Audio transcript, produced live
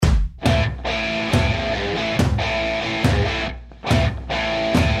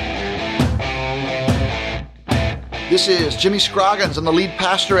This is Jimmy Scroggins. I'm the lead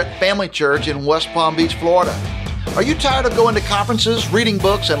pastor at Family Church in West Palm Beach, Florida. Are you tired of going to conferences, reading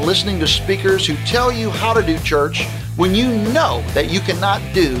books, and listening to speakers who tell you how to do church when you know that you cannot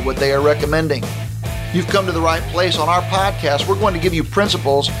do what they are recommending? You've come to the right place. On our podcast, we're going to give you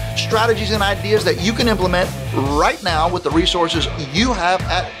principles, strategies, and ideas that you can implement right now with the resources you have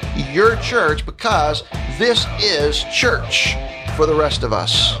at your church, because this is church for the rest of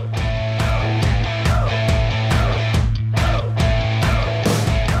us.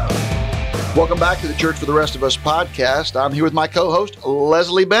 Welcome back to the Church for the Rest of Us podcast. I'm here with my co-host,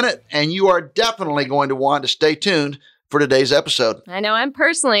 Leslie Bennett, and you are definitely going to want to stay tuned for today's episode. I know I'm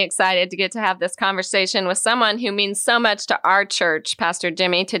personally excited to get to have this conversation with someone who means so much to our church, Pastor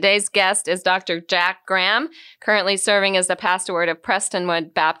Jimmy. Today's guest is Dr. Jack Graham, currently serving as the pastor of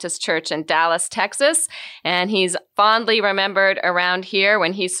Prestonwood Baptist Church in Dallas, Texas. And he's fondly remembered around here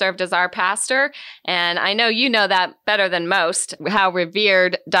when he served as our pastor. And I know you know that better than most, how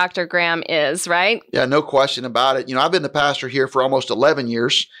revered Dr. Graham is, right? Yeah, no question about it. You know, I've been the pastor here for almost 11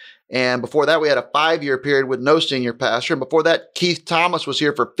 years. And before that, we had a 5-year period with no senior pastor. And before that, Keith Thomas was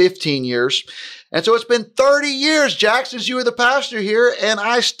here for 15 years. And so it's been 30 years, Jack, since you were the pastor here. And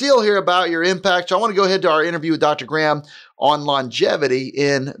I still hear about your impact. So I want to go ahead to our interview with Dr. Graham on longevity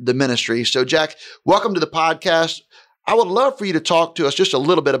in the ministry. So, Jack, welcome to the podcast. I would love for you to talk to us just a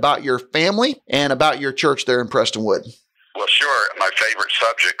little bit about your family and about your church there in Prestonwood. Well, sure. My favorite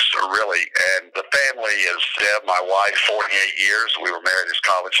subjects are really, and the family is Deb, my wife, 48 years. We were married as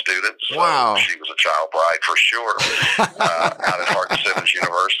college students. So wow. She was a child bride for sure, out at Hardin Simmons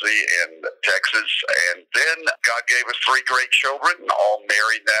University in Texas. And then God gave us 3 great children, all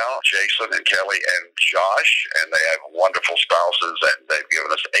married now, Jason and Kelly and Josh, and they have wonderful spouses, and they've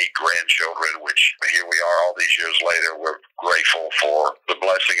given us 8 grandchildren, which here we are all these years later. We're grateful for the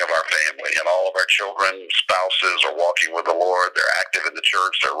blessing of our family, and all of our children, spouses are walking with the Lord. They're active in the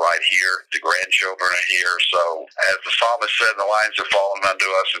church. They're right here. The grandchildren are here. So as the psalmist said, the lines have fallen unto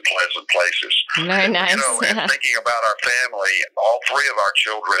us in pleasant places. Very nice. You know, and thinking about our family, all 3 of our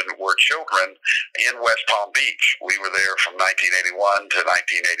children were children in West Palm Beach. We were there from 1981 to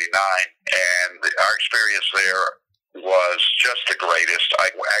 1989, and our experience there was just the greatest. I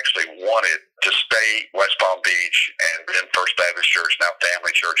actually wanted to stay West Palm Beach and then First Baptist Church, now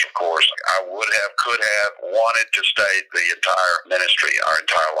Family Church, of course. I could have wanted to stay the entire ministry, our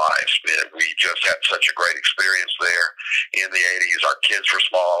entire lives. We just had such a great experience there in the 80s. Our kids were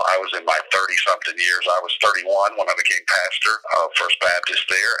small. I was in my 30-something years. I was 31 when I became pastor of First Baptist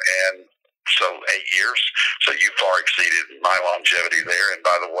there, and so 8 years. So you far exceeded my longevity there. And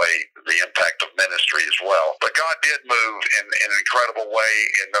by the way, the impact of ministry as well. But God did move in an incredible way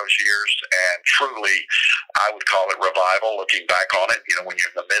in those years. And truly, I would call it revival, looking back on it. You know, when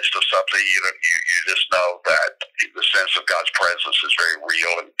you're in the midst of something, you just know that the sense of God's presence is very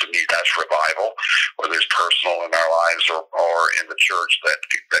real. And to me, that's revival, whether it's personal in our lives or in the church,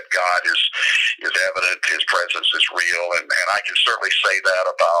 that God is evident, His presence is real. And I can certainly say that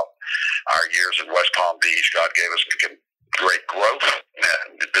about our years in West Palm Beach. God gave us great growth.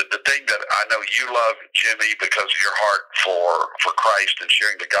 And the thing that I know you love, Jimmy, because of your heart for Christ and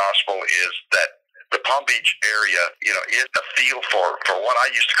sharing the gospel, is that the Palm Beach area, is a field for what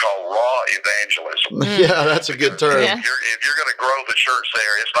I used to call raw evangelism. Yeah, that's a good term. Yeah. If you're going to grow the church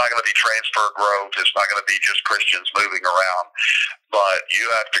there, it's not going to be transfer growth. It's not going to be just Christians moving around. But you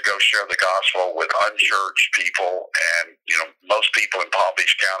have to go share the gospel with unchurched people. And, most people in Palm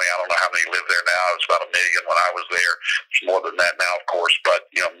Beach County, I don't know how many live there now. It's about 1 million when I was there. It's more than that now, of course.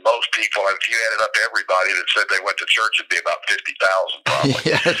 But, most people, if you added up everybody that said they went to church, it'd be about 50,000 probably.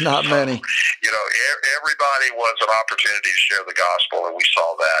 Yeah, not many. Everybody was an opportunity to share the gospel, and we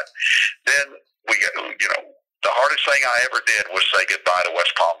saw that. Then we got, the hardest thing I ever did was say goodbye to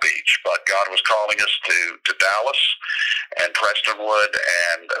West Palm Beach, but God was calling us to Dallas and Prestonwood,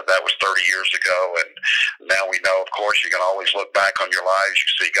 and that was 30 years ago. And now we know, of course, you can always look back on your lives. You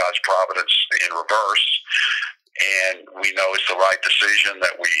see God's providence in reverse. And we know it's the right decision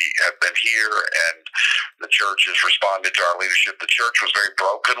that we have been here, and the church has responded to our leadership. The church was very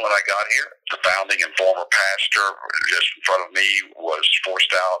broken when I got here. The founding and former pastor just in front of me was forced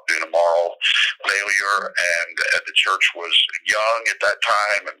out due to moral failure, and the church was young at that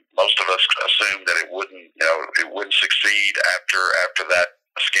time, and most of us assumed that it wouldn't succeed after that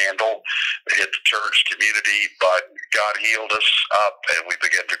scandal hit hit the church community, but God healed us up and we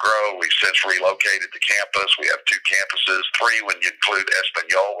began to grow. We've since relocated the campus. We have 2 campuses, 3 when you include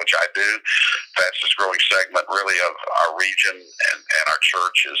Espanol, which I do. Fastest growing segment really of our region and our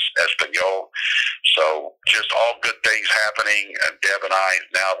church is Espanol. So just all good things happening. And Deb and I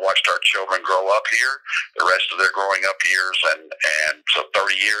now have watched our children grow up here, the rest of their growing up years, and so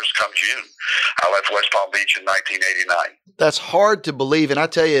 30 years come June. I left West Palm Beach in 1989. That's hard to believe. And I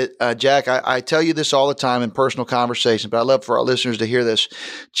tell you, Jack, I tell you this all the time in personal conversations, but I'd love for our listeners to hear this.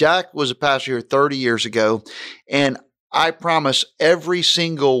 Jack was a pastor here 30 years ago, and I promise every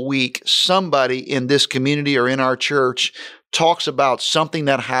single week, somebody in this community or in our church talks about something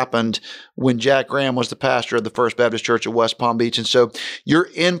that happened when Jack Graham was the pastor of the First Baptist Church of West Palm Beach. And so your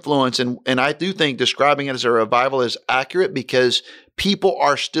influence, and I do think describing it as a revival is accurate because people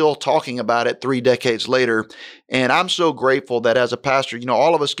are still talking about it 3 decades later. And I'm so grateful that as a pastor,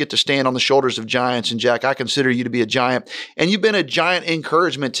 all of us get to stand on the shoulders of giants. And Jack, I consider you to be a giant. And you've been a giant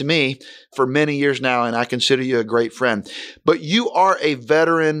encouragement to me for many years now, and I consider you a great friend. But you are a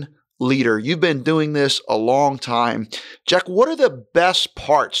veteran leader. You've been doing this a long time. Jack, what are the best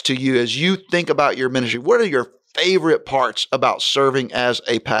parts to you as you think about your ministry? What are your favorite parts about serving as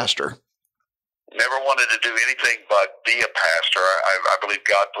a pastor? Never wanted to do anything but be a pastor. I believe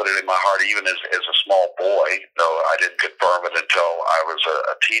God put it in my heart even as a small boy, though I didn't confirm it until I was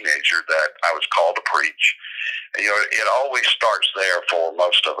a teenager, that I was called to preach. It always starts there for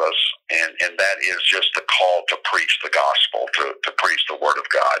most of us, and that is just the call to preach the gospel, to preach the word of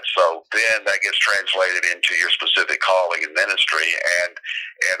God. So then that gets translated into your specific calling and ministry, and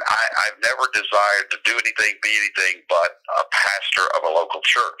I've never desired to do anything, be anything but a pastor of a local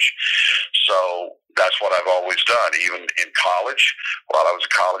church. So that's what I've always done, even in college. While I was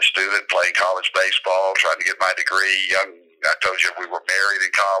a college student, playing college baseball, trying to get my degree, I told you we were married in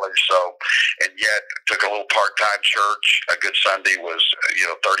college, and yet took a little part-time church. A good Sunday was,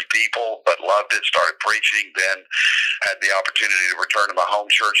 30 people, but loved it, started preaching, then had the opportunity to return to my home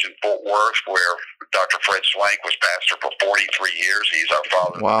church in Fort Worth, where Dr. Fred Swank was pastor for 43 years. He's our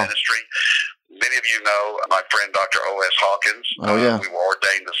father in the ministry. Many of you know my friend Dr. O.S. Hawkins. Oh, yeah. We were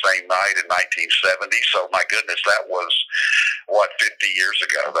ordained the same night in 1970. So, my goodness, that was, 50 years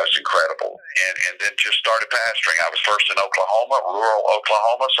ago. That's incredible. And then just started pastoring. I was first in Oklahoma, rural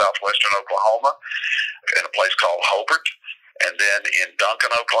Oklahoma, southwestern Oklahoma, in a place called Hobart. And then in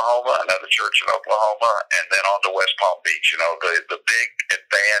Duncan, Oklahoma, another church in Oklahoma, and then on to West Palm Beach. The big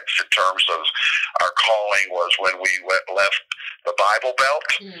advance in terms of our calling was when we left the Bible Belt.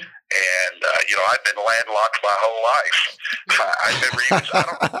 And, I've been landlocked my whole life. I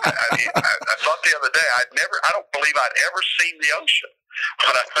thought the other day, I don't believe I'd ever seen the ocean.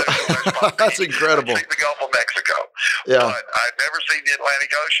 When I moved to West Palm Beach. That's incredible. I'd seen the Gulf of Mexico. Yeah. But I'd never seen the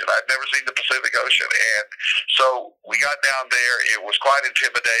Atlantic Ocean. I'd never seen the Pacific Ocean. And so we got down there. It was quite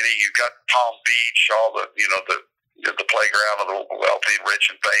intimidating. You got Palm Beach, all the playground of the wealthy, rich,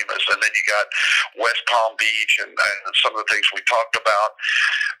 and famous. And then you got West Palm Beach and some of the things we talked about.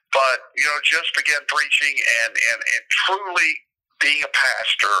 But, just began preaching and truly being a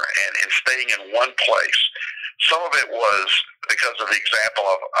pastor and staying in one place. Some of it was because of the example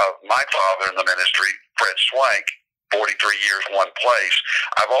of my father in the ministry, Fred Swank, 43 years, one place.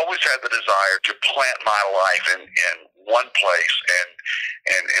 I've always had the desire to plant my life in one place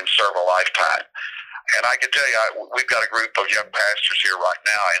and serve a lifetime. And I can tell you, we've got a group of young pastors here right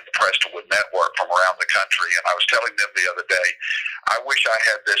now in the Prestonwood Network from around the country, and I was telling them the other day, I wish I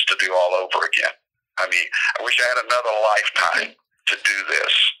had this to do all over again. I wish I had another lifetime to do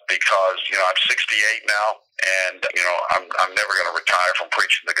this because, I'm 68 now, and, I'm never going to retire from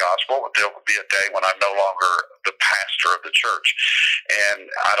preaching the gospel, but there will be a day when I'm no longer the pastor of the church. And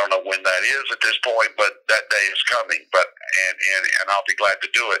I don't know when that is at this point, but that day is coming. And I'll be glad to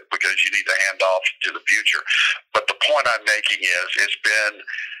do it because you need to hand off to the future. But the point I'm making is it's been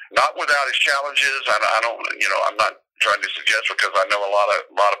not without its challenges. I'm not trying to suggest, because I know a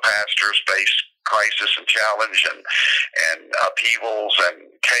lot of pastors face crisis and challenge and upheavals and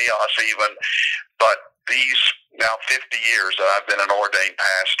chaos even. But these now 50 years that I've been an ordained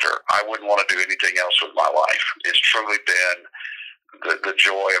pastor, I wouldn't want to do anything else with my life. It's truly been the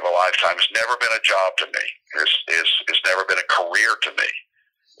joy of a lifetime. It's never been a job to me. It's never been a career to me.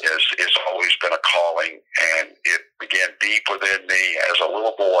 It's always been a calling, and it began deep within me as a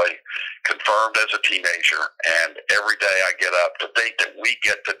little boy, confirmed as a teenager, and every day I get up to think that we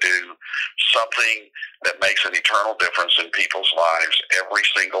get to do something that makes an eternal difference in people's lives every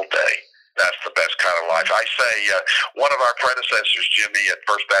single day. That's the best kind of life. I say one of our predecessors, Jimmy, at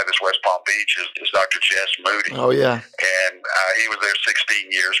First Baptist West Palm Beach is Dr. Jess Moody. Oh, yeah. And he was there 16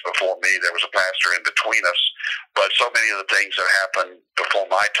 years before me. There was a pastor in between us. But so many of the things that happened before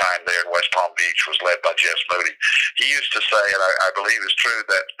my time there in West Palm Beach was led by Jess Moody. He used to say, and I believe it's true,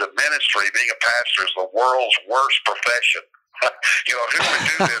 that the ministry, being a pastor, is the world's worst profession. You know, who would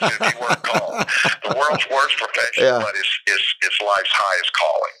do this if he weren't called? The world's worst profession, yeah. But it's life's highest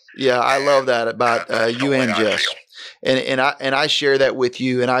calling. Yeah, I love that about you and Jess. And I share that with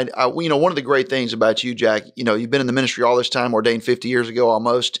you. And I you know, one of the great things about you, Jack, you know, you've been in the ministry all this time, ordained 50 years ago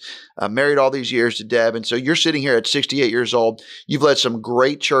almost, married all these years to Deb. And so you're sitting here at 68 years old. You've led some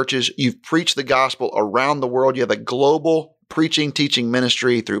great churches. You've preached the gospel around the world. You have a global preaching, teaching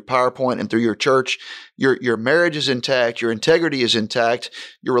ministry through PowerPoint and through your church. Your marriage is intact. Your integrity is intact.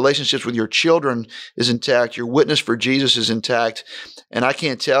 Your relationships with your children is intact. Your witness for Jesus is intact. And I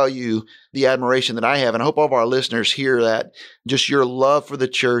can't tell you the admiration that I have, and I hope all of our listeners hear that, just your love for the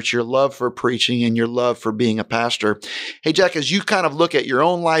church, your love for preaching, and your love for being a pastor. Hey, Jack, as you kind of look at your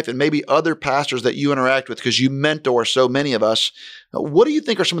own life and maybe other pastors that you interact with, because you mentor so many of us, what do you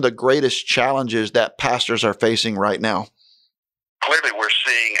think are some of the greatest challenges that pastors are facing right now? Clearly, we're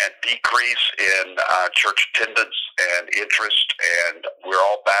seeing a decrease in church attendance and interest, and we're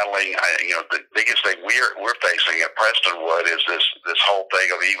all battling. You know, the biggest thing we're facing at Prestonwood is this whole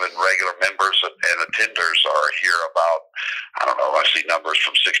thing of even regular members and attenders are here about, I don't know, I see numbers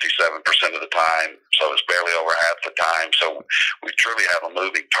from 67% of the time, so it's barely over half the time. So we truly have a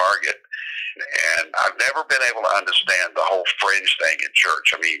moving target. And I've never been able to understand the whole fringe thing in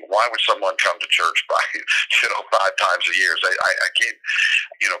church. I mean, why would someone come to church by, 5 times a year? I can't,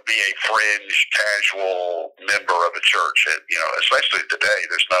 be a fringe, casual member of a church. And, especially today,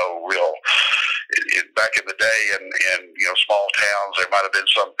 there's no real. Back in the day, in small towns, there might have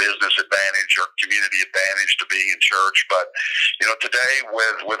been some business advantage or community advantage to being in church. But today,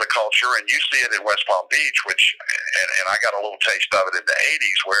 with a culture, and you see it in West Palm Beach, which, and I got a little taste of it in the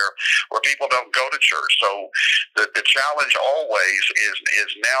 '80s, where people don't go to church. So the challenge always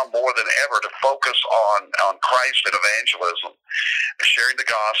is now more than ever to focus on Christ and evangelism, sharing the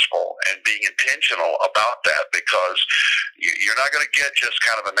gospel, and being intentional about that, because you're not going to get just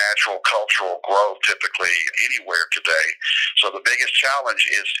kind of a natural cultural growth typically anywhere today. So the biggest challenge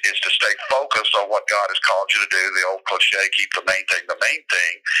is to stay focused on what God has called you to do. The old cliche, keep the main thing the main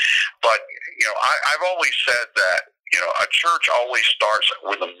thing. But I've always said that a church always starts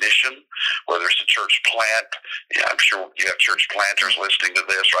with a mission, whether it's a church plant. I'm sure you have church planters listening to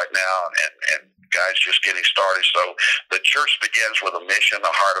this right now, and guys just getting started. So the church begins with a mission,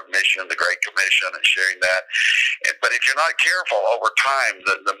 the heart of mission, the Great Commission, and sharing that. But if you're not careful, over time,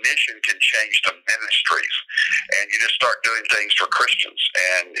 the mission can change to ministries, and you just start doing things for Christians.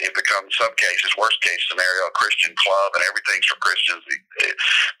 And it becomes, some cases, worst case scenario, a Christian club, and everything's for Christians.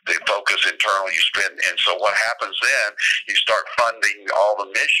 They focus internally, you spend. And so what happens then, you start funding all the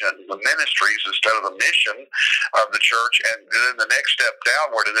ministries instead of the mission of the church. And then the next step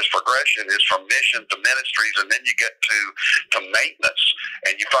downward in this progression is from mission to ministries, and then you get to maintenance,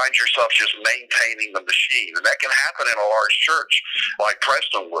 and you find yourself just maintaining the machine. And that can happen in a large church like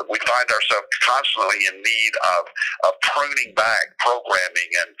Prestonwood. We find ourselves constantly in need of pruning back programming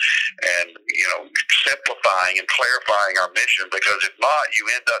and simplifying and clarifying our mission, because if not, you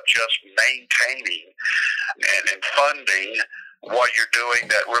end up just maintaining and funding what you're doing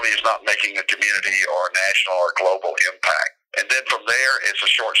that really is not making a community or national or global impact. And then from there, it's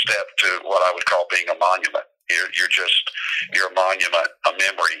a short step to what I would call being a monument. You're a monument, a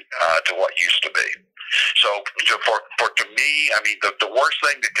memory to what used to be. So to me, I mean, the worst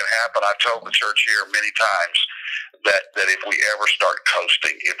thing that can happen, I've told the church here many times, that if we ever start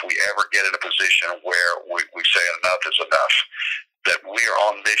coasting, if we ever get in a position where we say enough is enough, that we are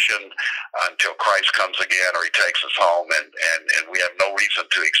on mission until Christ comes again or he takes us home, and we have no reason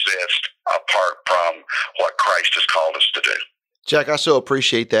to exist apart from what Christ has called us to do. Jack, I so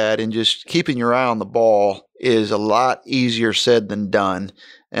appreciate that. And just keeping your eye on the ball is a lot easier said than done.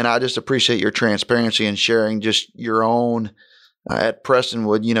 And I just appreciate your transparency and sharing just your own at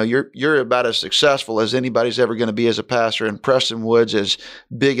Prestonwood. You're about as successful as anybody's ever going to be as a pastor, and Prestonwood's as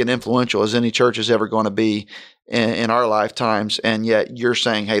big and influential as any church is ever going to be in our lifetimes. And yet you're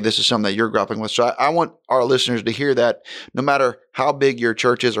saying, hey, this is something that you're grappling with. So I want our listeners to hear that no matter how big your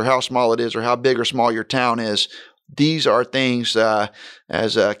church is or how small it is or how big or small your town is, these are things,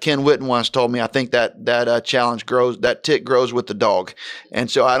 as Ken Whitten once told me, I think that challenge grows, that tick grows with the dog. And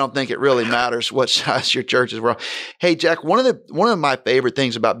so I don't think it really matters what size your church is. Hey, Jack, one of my favorite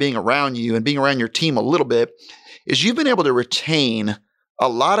things about being around you and being around your team a little bit is you've been able to retain a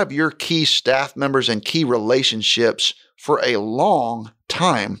lot of your key staff members and key relationships for a long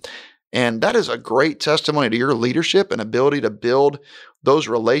time. And that is a great testimony to your leadership and ability to build those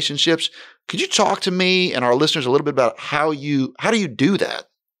relationships. Could you talk to me and our listeners a little bit about how do you do that?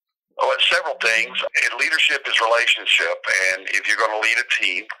 Well, it's several things. Leadership is relationship, and if you're going to lead a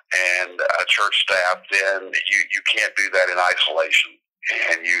team and a church staff, then you can't do that in isolation.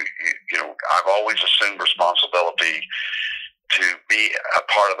 And I've always assumed responsibility to be a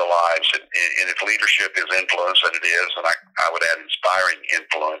part of the lives. And if leadership is influence, and it is, and I would add inspiring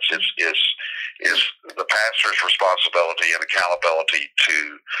influence, is the pastor's responsibility and accountability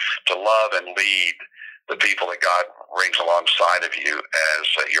to love and lead the people that God brings alongside of you as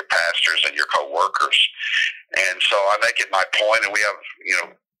your pastors and your co-workers. And so I make it my point, and we have,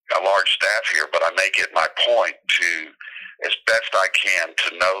 a large staff here, but I make it my point to, as best I can,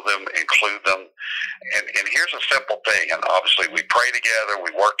 to know them, include them. And here's a simple thing, and obviously we pray together,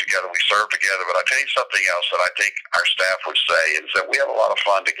 we work together, we serve together, but I'll tell you something else that I think our staff would say is that we have a lot of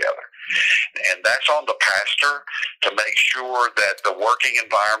fun together. And that's on the pastor to make sure that the working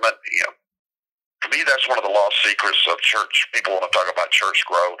environment, to me, that's one of the lost secrets of church. People want to talk about church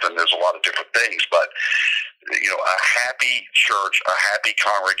growth, and there's a lot of different things, but a happy church, a happy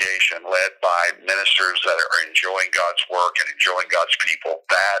congregation led by ministers that are enjoying God's work and enjoying God's people,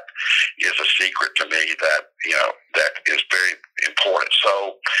 that is a secret to me that is very important.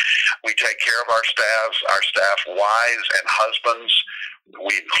 So we take care of our staff, wives and husbands.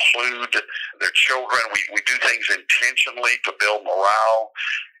 We include their children. We do things intentionally to build morale,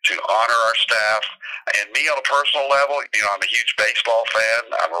 to honor our staff. And me on a personal level, I'm a huge baseball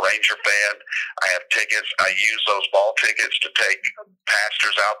fan. I'm a Ranger fan. I have tickets. I use those ball tickets to take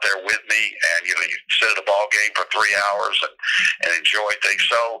pastors out there with me. And, you sit at a ball game for 3 hours and enjoy things.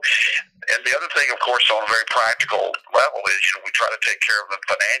 So, and the other thing, of course, on a very practical level is, we try to take care of them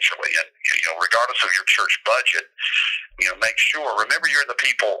financially. And, regardless of your church budget, make sure, remember you're in the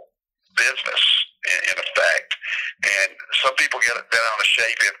people business in effect. And some people get bent out of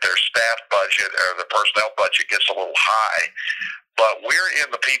shape if their staff budget or the personnel budget gets a little high. But we're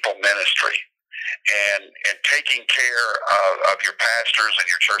in the people ministry. And taking care of your pastors and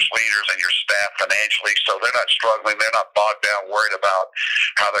your church leaders and your staff financially, so they're not struggling, they're not bogged down, worried about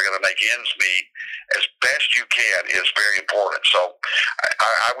how they're going to make ends meet, as best you can is very important. So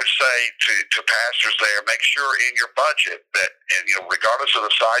I would say to pastors there, make sure in your budget that, regardless of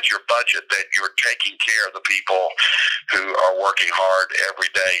the size of your budget, that you're taking care of the people who are working hard every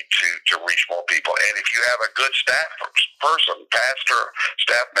day to reach more people. And if you have a good staff person, pastor,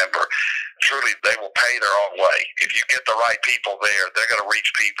 staff member, truly they will pay their own way. If you get the right people there, they're going to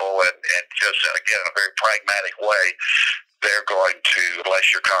reach people, and just, again, in a very pragmatic way, they're going to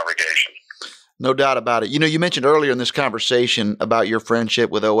bless your congregation. No doubt about it. You mentioned earlier in this conversation about your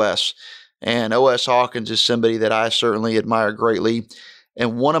friendship with O.S., and O.S. Hawkins is somebody that I certainly admire greatly.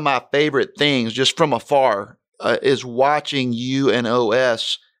 And one of my favorite things, just from afar, is watching you and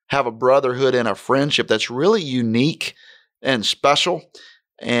O.S. have a brotherhood and a friendship that's really unique and special.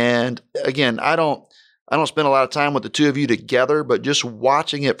 And again, I don't spend a lot of time with the two of you together, but just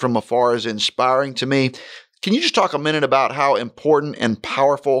watching it from afar is inspiring to me. Can you just talk a minute about how important and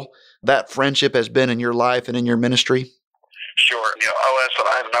powerful that friendship has been in your life and in your ministry? Sure. O.S. and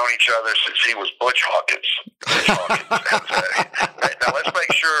I have known each other since he was Butch Hawkins. Now, let's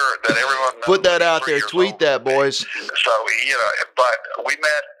make sure that everyone knows. Put that out there. Tweet that, boys. So, but we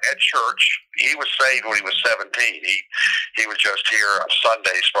met at church. He was saved when he was 17. He was just here on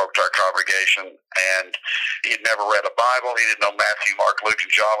Sunday, spoke to our congregation, and he'd never read a Bible. He didn't know Matthew, Mark, Luke,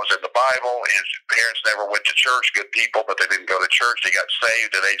 and John was in the Bible. His parents never went to church, good people, but they didn't go to church. He got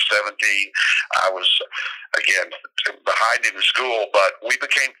saved at age 17. I was, again, behind him in school, but we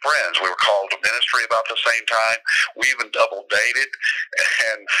became friends. We were called to ministry about the same time. We even double dated,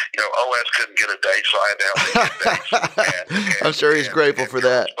 and O.S. couldn't get a date, so I had to help him get dates. I'm sure he's grateful for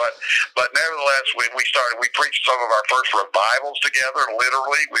that. But nevertheless, we preached some of our first revivals together.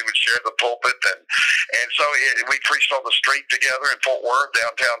 Literally, we would share the pulpit, and so we preached on the street together in Fort Worth,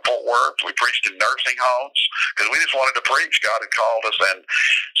 downtown Fort Worth. We preached in nursing homes because we just wanted to preach. God had called us, and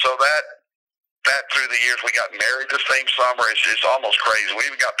so that through the years, we got married the same summer. It's almost crazy. We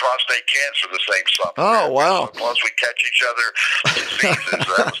even got prostate cancer the same summer. Oh, wow. Plus, we catch each other diseases.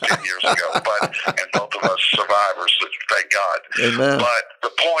 That was 10 years ago. And both of us survivors, thank God. Amen. But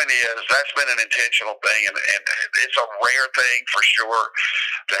the point is, that's been an intentional thing, and it's a rare thing for sure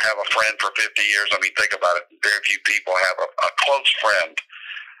to have a friend for 50 years. I mean, think about it. Very few people have a close friend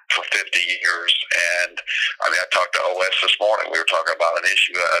for 50 years. And I talked to OS this morning. We were talking about an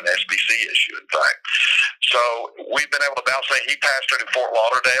issue, an SBC issue, in fact. So we've been able to bounce. He pastored in Fort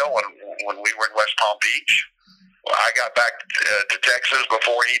Lauderdale when we were in West Palm Beach. I got back to Texas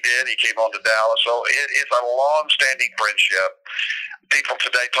before he did. He came on to Dallas. So it's a long-standing friendship. People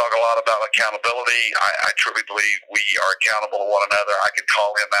today talk a lot about accountability. I truly believe we are accountable to one another. I can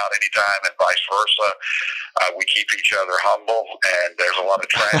call him out anytime and vice versa. We keep each other humble, and there's a lot of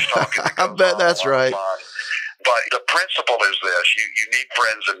trash talking that goes I bet that's right. But the principle is this: you need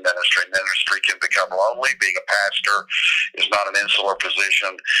friends in ministry. Ministry can become lonely. Being a pastor is not an insular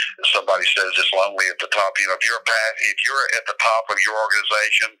position. Somebody says it's lonely at the top. If you're at the top of your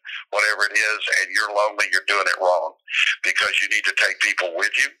organization, whatever it is, and you're lonely, you're doing it wrong, because you need to take people with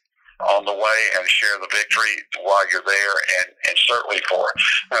you on the way and share the victory while you're there. And certainly for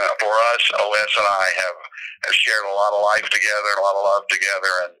us, OS and I have shared a lot of life together, a lot of love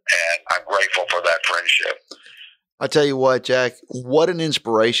together, and I'm grateful for that friendship. I tell you what, Jack, what an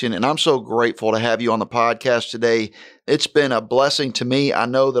inspiration. And I'm so grateful to have you on the podcast today. It's been a blessing to me. I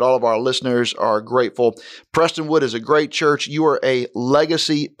know that all of our listeners are grateful. Prestonwood is a great church. You are a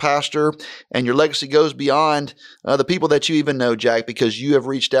legacy pastor, and your legacy goes beyond the people that you even know, Jack, because you have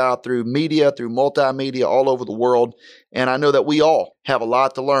reached out through media, through multimedia all over the world. And I know that we all have a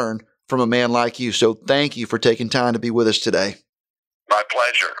lot to learn from a man like you. So thank you for taking time to be with us today. My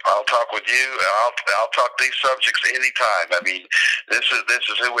pleasure. I'll talk with you. I'll talk these subjects anytime. This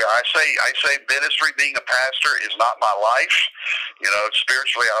is who we are. I say ministry, being a pastor, is not my life.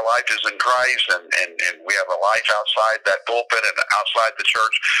 Spiritually, our life is in Christ, and we have a life outside that pulpit and outside the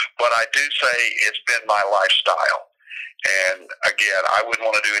church. But I do say it's been my lifestyle. And again, I wouldn't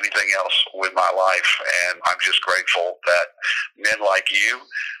want to do anything else with my life. And I'm just grateful that men like you,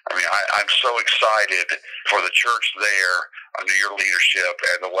 I'm so excited for the church there under your leadership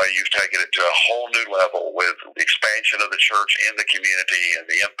and the way you've taken it to a whole new level with the expansion of the church in the community and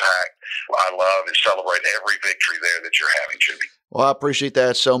the impact. I love and celebrate every victory there that you're having, Jimmy. Well, I appreciate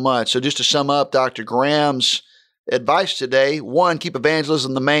that so much. So just to sum up Dr. Graham's advice today: 1, keep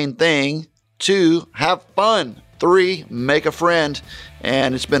evangelism the main thing. 2, have fun. 3, make a friend.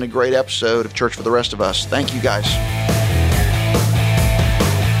 And it's been a great episode of Church for the Rest of Us. Thank you, guys.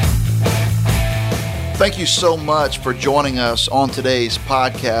 Thank you so much for joining us on today's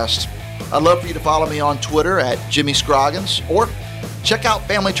podcast. I'd love for you to follow me on Twitter at Jimmy Scroggins, or check out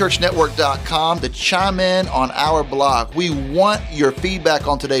FamilyChurchNetwork.com to chime in on our blog. We want your feedback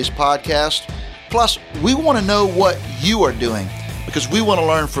on today's podcast. Plus, we want to know what you are doing, because we want to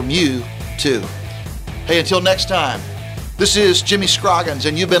learn from you too. Hey, until next time, this is Jimmy Scroggins,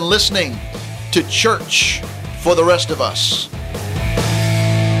 and you've been listening to Church for the Rest of Us.